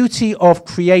the beauty of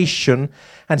creation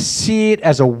and see it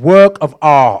as a work of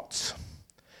art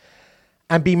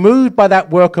and be moved by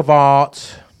that work of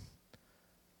art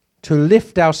to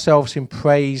lift ourselves in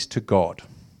praise to God.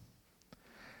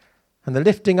 And the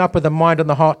lifting up of the mind and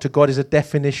the heart to God is a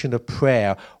definition of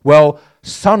prayer. Well,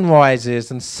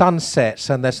 sunrises and sunsets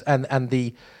and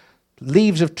the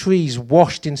leaves of trees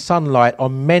washed in sunlight are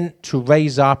meant to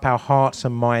raise up our hearts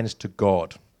and minds to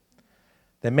God.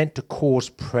 They're meant to cause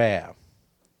prayer.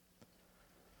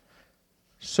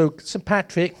 So St.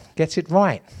 Patrick gets it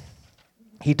right.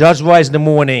 He does rise in the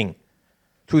morning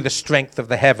through the strength of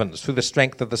the heavens, through the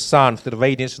strength of the sun, through the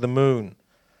radiance of the moon.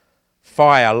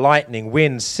 Fire, lightning,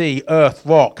 wind, sea, earth,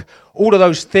 rock, all of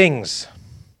those things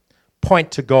point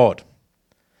to God.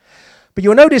 But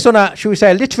you'll notice on a, shall we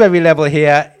say, a literary level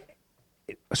here,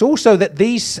 it's also that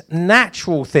these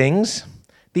natural things,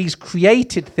 these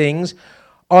created things,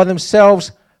 are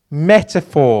themselves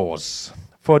metaphors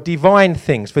for divine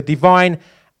things, for divine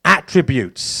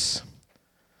attributes.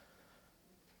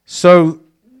 So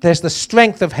there's the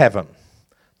strength of heaven,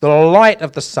 the light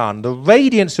of the sun, the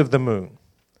radiance of the moon,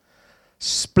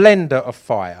 splendor of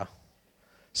fire,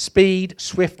 speed,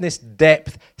 swiftness,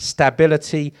 depth,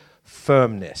 stability,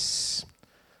 firmness.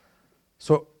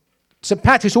 So St.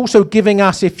 Patrick's also giving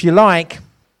us, if you like,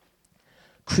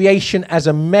 creation as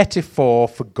a metaphor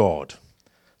for God.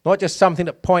 Not just something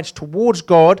that points towards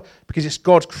God because it's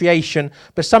God's creation,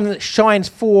 but something that shines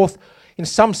forth, in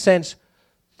some sense,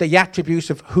 the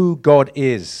attributes of who God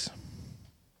is.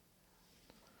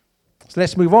 So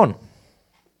let's move on.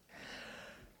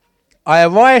 I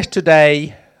arise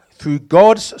today through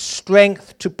God's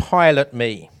strength to pilot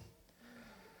me.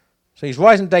 So he's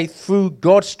rising today through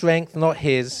God's strength, not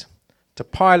his, to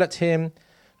pilot him,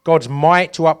 God's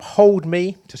might to uphold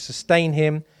me, to sustain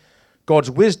him, God's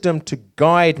wisdom to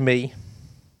guide me.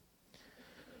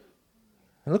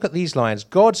 And look at these lines.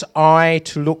 God's eye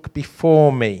to look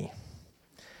before me.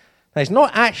 Now, he's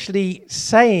not actually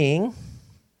saying,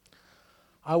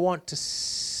 I want to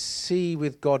see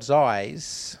with God's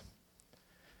eyes.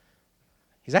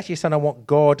 He's actually saying, I want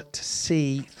God to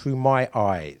see through my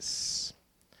eyes.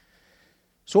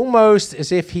 It's almost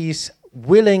as if he's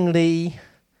willingly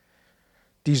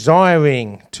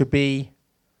desiring to be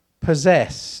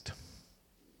possessed.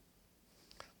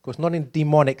 Of course, not in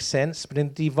demonic sense, but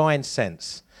in divine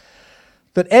sense.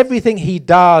 That everything he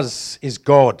does is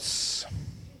God's.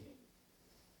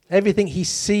 Everything he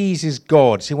sees is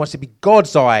God's. He wants to be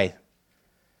God's eye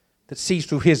that sees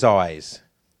through his eyes.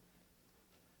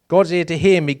 God's ear to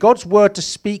hear me. God's word to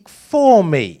speak for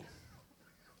me.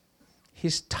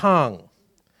 His tongue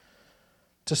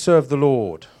to serve the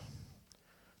Lord.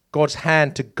 God's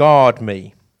hand to guard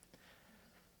me.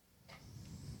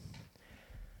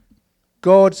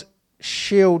 God's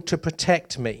shield to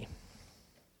protect me.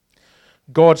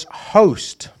 God's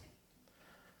host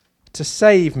to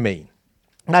save me.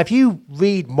 Now, if you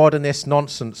read modernist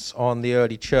nonsense on the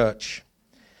early church,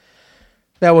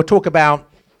 they will talk about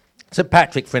St.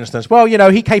 Patrick, for instance. Well, you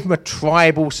know, he came from a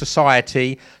tribal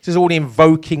society. This is all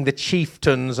invoking the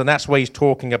chieftains, and that's why he's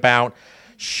talking about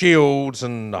shields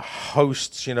and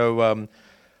hosts,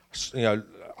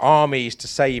 armies to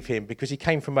save him, because he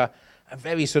came from a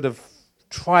very sort of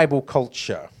tribal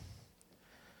culture.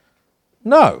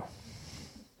 No.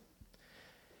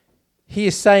 He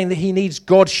is saying that he needs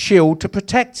God's shield to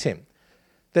protect him.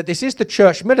 That this is the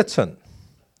church militant.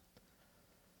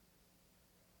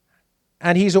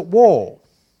 And he's at war.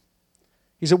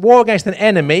 He's at war against an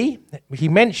enemy, he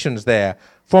mentions there,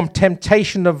 from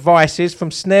temptation of vices,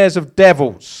 from snares of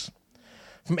devils,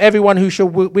 from everyone who shall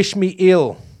wish me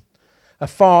ill,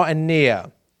 afar and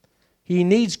near. He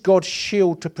needs God's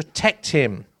shield to protect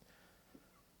him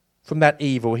from that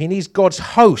evil. He needs God's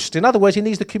host. In other words, he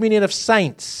needs the communion of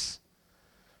saints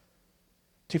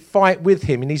to fight with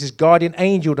him. He needs his guardian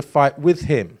angel to fight with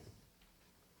him.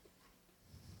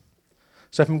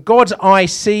 So from God's eye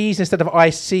sees instead of I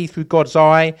see through God's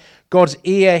eye. God's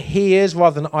ear hears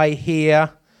rather than I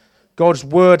hear. God's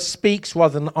word speaks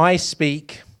rather than I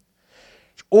speak.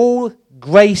 It's all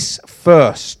grace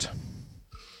first.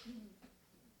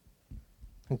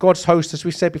 And God's hosts, as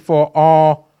we said before,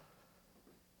 are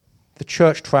the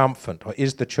church triumphant, or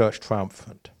is the church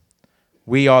triumphant.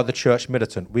 We are the church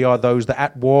militant. We are those that are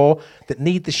at war, that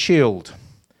need the shield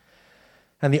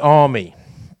and the army.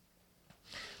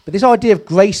 But this idea of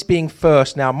grace being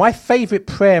first, now my favourite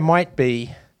prayer might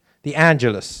be the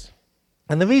Angelus.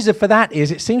 And the reason for that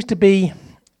is it seems to be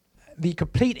the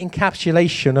complete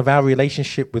encapsulation of our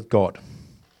relationship with God.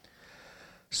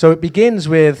 So it begins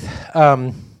with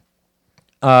the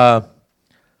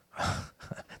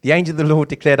angel of the Lord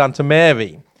declared unto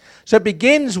Mary. So it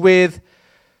begins with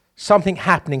something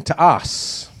happening to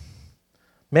us.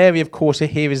 Mary, of course,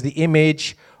 here is the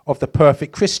image of the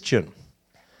perfect Christian.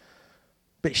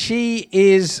 But she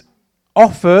is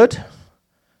offered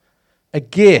a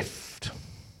gift.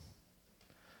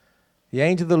 The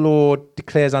angel of the Lord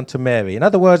declares unto Mary. In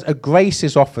other words, a grace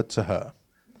is offered to her,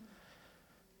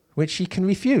 which she can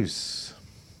refuse.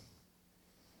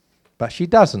 But she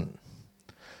doesn't.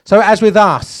 So as with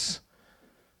us,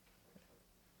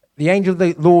 the angel of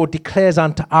the Lord declares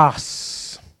unto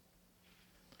us.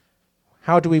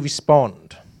 How do we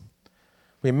respond?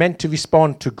 We're meant to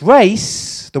respond to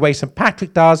grace the way St.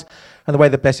 Patrick does and the way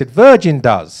the Blessed Virgin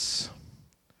does.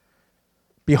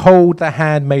 Behold the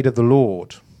handmaid of the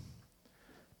Lord.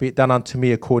 Be it done unto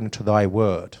me according to thy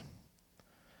word.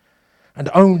 And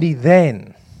only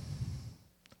then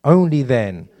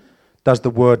does the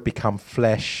word become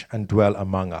flesh and dwell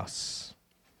among us.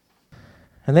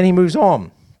 And then he moves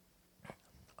on.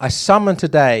 I summon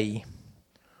today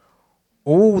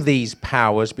all these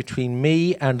powers between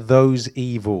me and those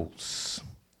evils.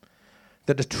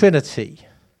 That the Trinity,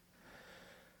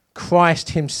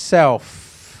 Christ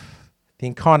himself, the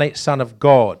incarnate Son of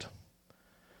God,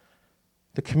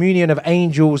 the communion of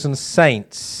angels and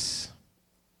saints,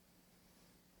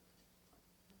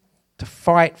 to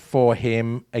fight for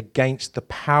him against the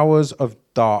powers of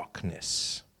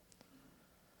darkness.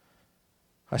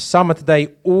 I summon today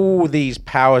all these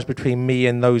powers between me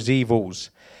and those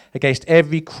evils, against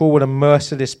every cruel and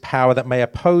merciless power that may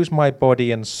oppose my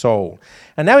body and soul.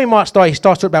 And now he starts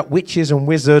talking about witches and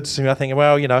wizards, and you're thinking,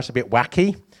 well, it's a bit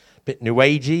wacky, a bit new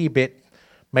agey, a bit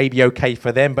maybe okay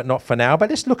for them, but not for now. But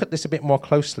let's look at this a bit more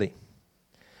closely.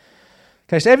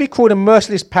 Okay, so every cruel and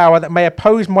merciless power that may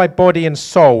oppose my body and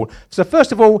soul. So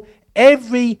first of all,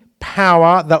 every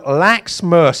power that lacks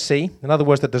mercy, in other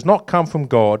words, that does not come from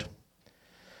God,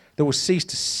 that will cease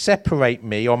to separate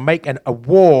me or make a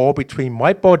war between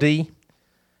my body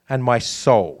and my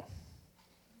soul.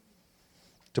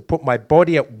 To put my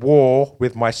body at war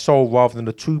with my soul rather than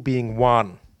the two being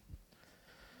one.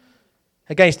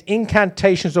 Against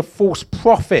incantations of false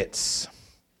prophets.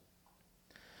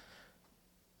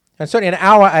 And certainly in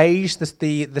our age,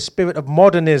 the spirit of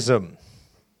modernism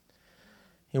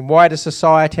in wider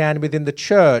society and within the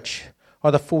church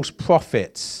are the false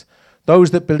prophets.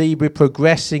 Those that believe we're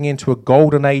progressing into a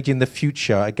golden age in the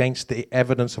future against the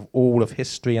evidence of all of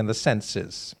history and the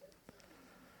senses.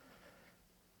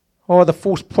 Or the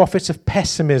false prophets of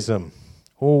pessimism.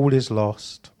 All is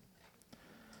lost.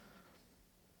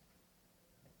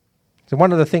 So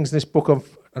one of the things in this book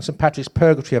of St. Patrick's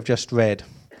Purgatory I've just read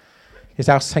is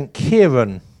how St.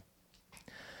 Kieran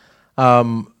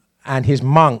and his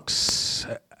monks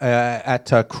at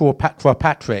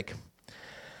Croagh-Patrick,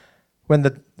 when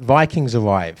the Vikings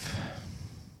arrive,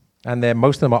 and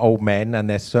most of them are old men, and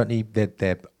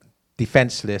they're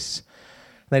defenseless.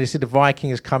 And they see the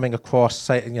Vikings coming across,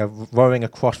 rowing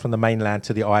across from the mainland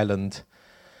to the island,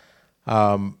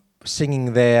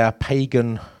 singing their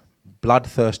pagan,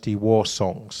 bloodthirsty war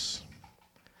songs.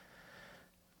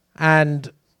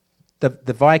 And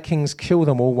the Vikings kill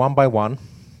them all one by one,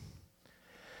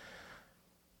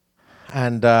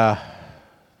 and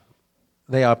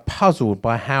they are puzzled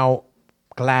by how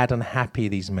glad and happy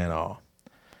these men are.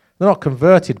 They're not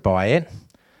converted by it,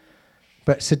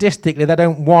 but sadistically they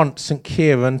don't want St.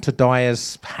 Kieran to die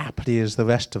as happily as the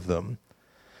rest of them.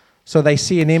 So they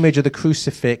see an image of the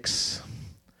crucifix,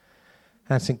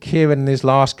 and St. Kieran and his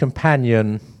last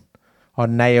companion are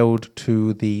nailed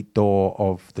to the door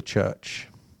of the church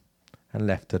and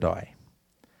left to die.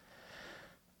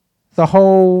 The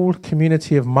whole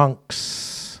community of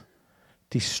monks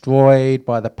destroyed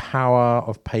by the power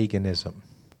of paganism.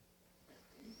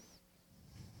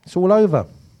 It's all over.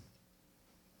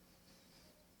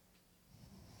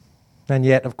 And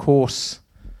yet, of course,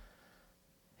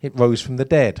 it rose from the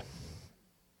dead.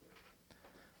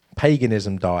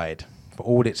 Paganism died for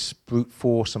all its brute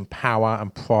force and power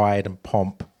and pride and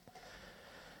pomp.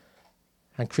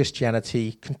 And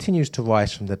Christianity continues to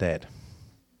rise from the dead.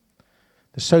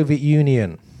 The Soviet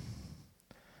Union,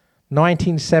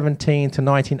 1917 to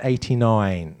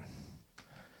 1989,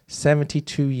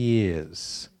 72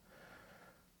 years,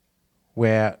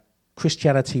 where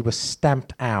Christianity was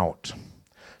stamped out,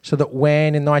 so that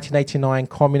when in 1989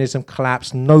 communism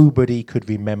collapsed, nobody could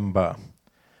remember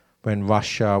when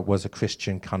Russia was a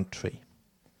Christian country.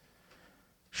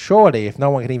 Surely, if no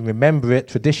one can even remember it,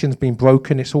 tradition's been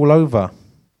broken, it's all over.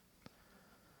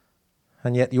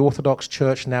 And yet the Orthodox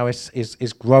Church now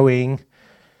is growing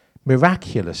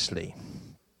miraculously.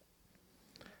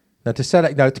 Now,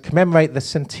 to commemorate the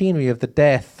centenary of the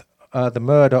death, the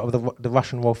murder of the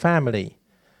Russian royal family,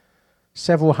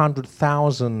 several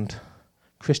 100,000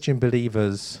 Christian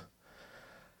believers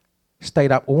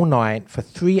stayed up all night for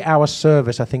 3-hour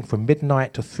service, I think from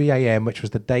midnight to 3 a.m., which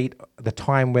was the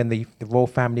time when the royal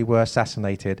family were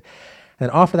assassinated.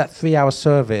 And after that 3-hour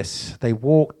service, they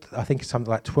walked, I think something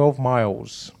like 12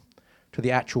 miles to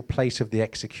the actual place of the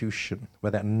execution,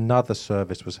 where another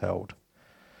service was held.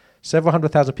 Several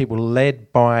 100,000 people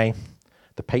led by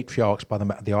the patriarchs, by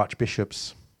the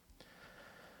archbishops.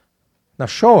 Now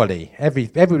surely,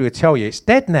 everybody would tell you, it's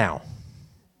dead now.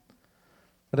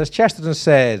 But as Chesterton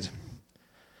said,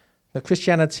 that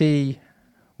Christianity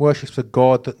worships a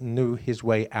God that knew his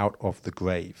way out of the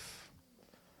grave.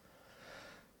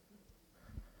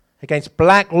 Against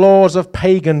black laws of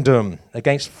pagandom,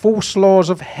 against false laws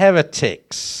of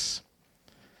heretics,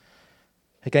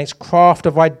 against craft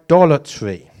of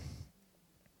idolatry.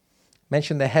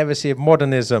 Mentioned the heresy of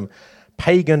modernism.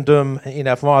 Pagandom, in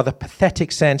a rather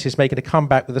pathetic sense, is making a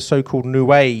comeback with the so-called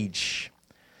New Age.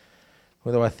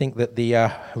 Although I think that the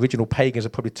original pagans are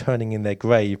probably turning in their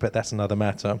grave, but that's another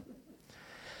matter.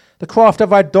 The craft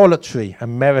of idolatry,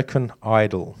 American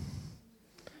Idol.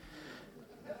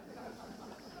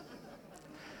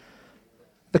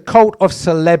 The cult of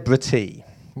celebrity,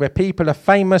 where people are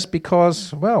famous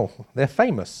because, well, they're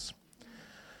famous.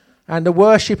 And the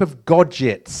worship of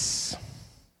gadgets.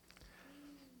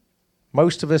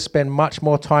 Most of us spend much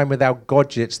more time with our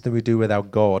gadgets than we do with our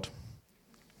God.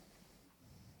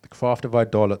 The craft of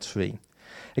idolatry.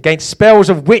 Against spells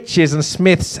of witches and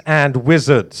smiths and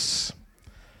wizards.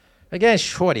 Again,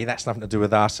 surely that's nothing to do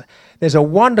with us. There's a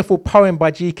wonderful poem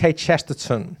by G.K.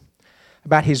 Chesterton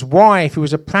about his wife, who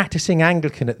was a practicing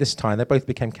Anglican at this time. They both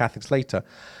became Catholics later.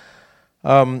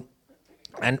 And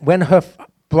when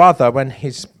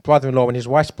his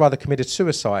wife's brother committed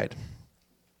suicide,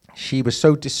 she was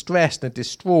so distressed and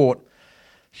distraught,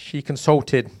 she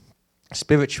consulted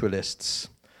spiritualists.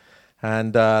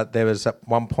 And there was at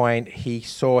one point, he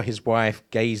saw his wife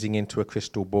gazing into a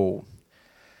crystal ball.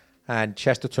 And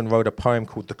Chesterton wrote a poem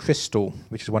called The Crystal,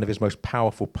 which is one of his most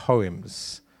powerful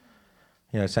poems.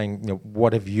 Saying,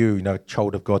 what have you,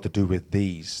 child of God, to do with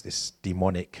this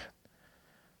demonic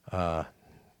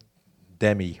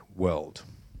demi-world?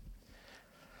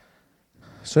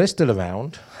 So they're still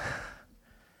around.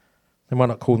 They might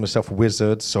not call themselves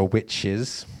wizards or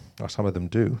witches, or some of them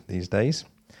do these days.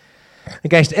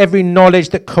 Against every knowledge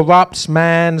that corrupts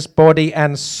man's body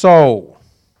and soul.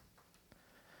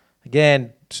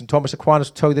 Again, St. Thomas Aquinas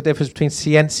told the difference between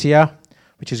scientia,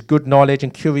 which is good knowledge,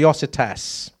 and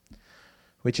curiositas,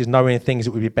 which is knowing things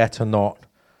that would be better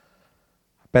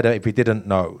if we didn't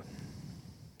know.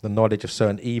 The knowledge of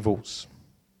certain evils.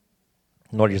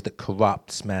 Knowledge that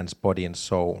corrupts man's body and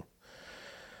soul.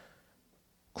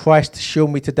 Christ,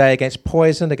 shield me today against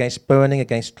poison, against burning,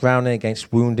 against drowning,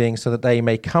 against wounding, so that they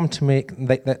may come to me,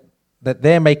 that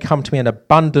there may come to me an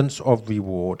abundance of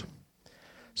reward.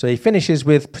 So he finishes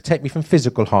with protect me from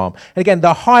physical harm. And again,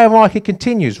 the hierarchy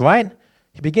continues, right?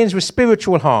 He begins with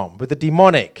spiritual harm, with the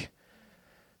demonic.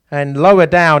 And lower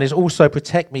down is also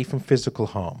protect me from physical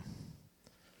harm.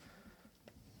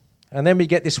 And then we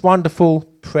get this wonderful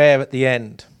prayer at the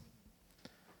end,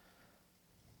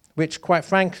 which, quite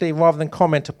frankly, rather than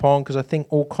comment upon, because I think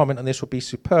all comment on this would be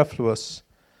superfluous,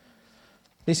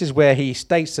 this is where he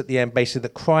states at the end, basically,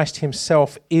 that Christ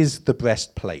himself is the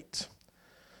breastplate.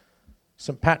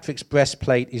 St. Patrick's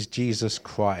breastplate is Jesus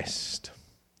Christ.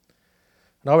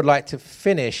 And I would like to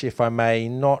finish, if I may,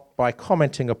 not by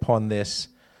commenting upon this,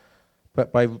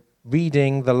 but by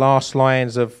reading the last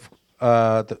lines of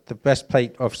the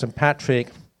breastplate of St. Patrick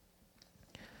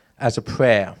as a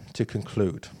prayer to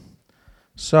conclude.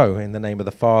 So, in the name of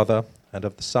the Father, and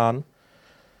of the Son,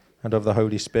 and of the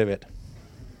Holy Spirit.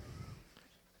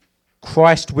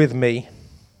 Christ with me,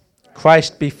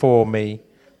 Christ before me,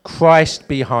 Christ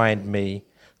behind me,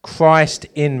 Christ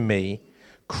in me,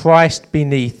 Christ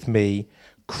beneath me,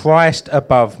 Christ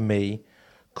above me,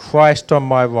 Christ on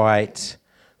my right,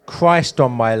 Christ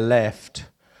on my left,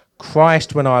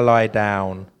 Christ when I lie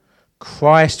down,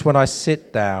 Christ when I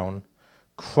sit down,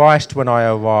 Christ when I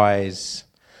arise,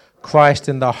 Christ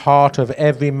in the heart of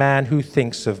every man who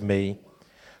thinks of me,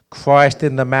 Christ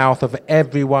in the mouth of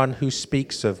everyone who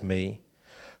speaks of me,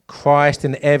 Christ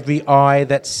in every eye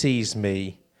that sees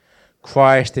me,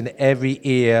 Christ in every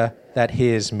ear that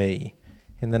hears me,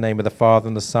 In the name of the Father,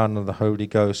 and the Son, and the Holy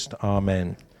Ghost.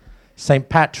 Amen. St.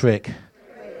 Patrick.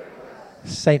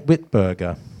 St.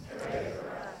 Whitburger.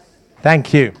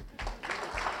 Thank you.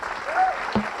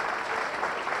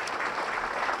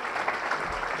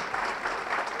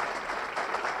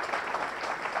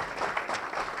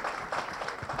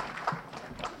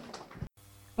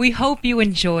 We hope you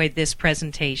enjoyed this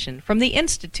presentation from the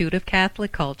Institute of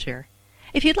Catholic Culture.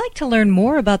 If you'd like to learn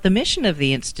more about the mission of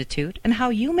the Institute and how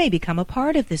you may become a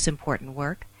part of this important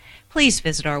work, please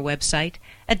visit our website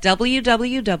at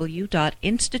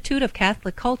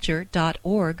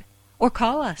www.instituteofcatholicculture.org or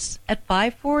call us at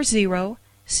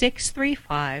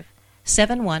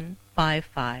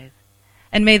 540-635-7155.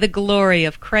 And may the glory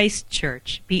of Christ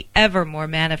Church be ever more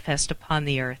manifest upon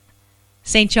the earth.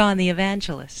 St. John the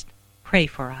Evangelist, pray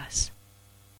for us.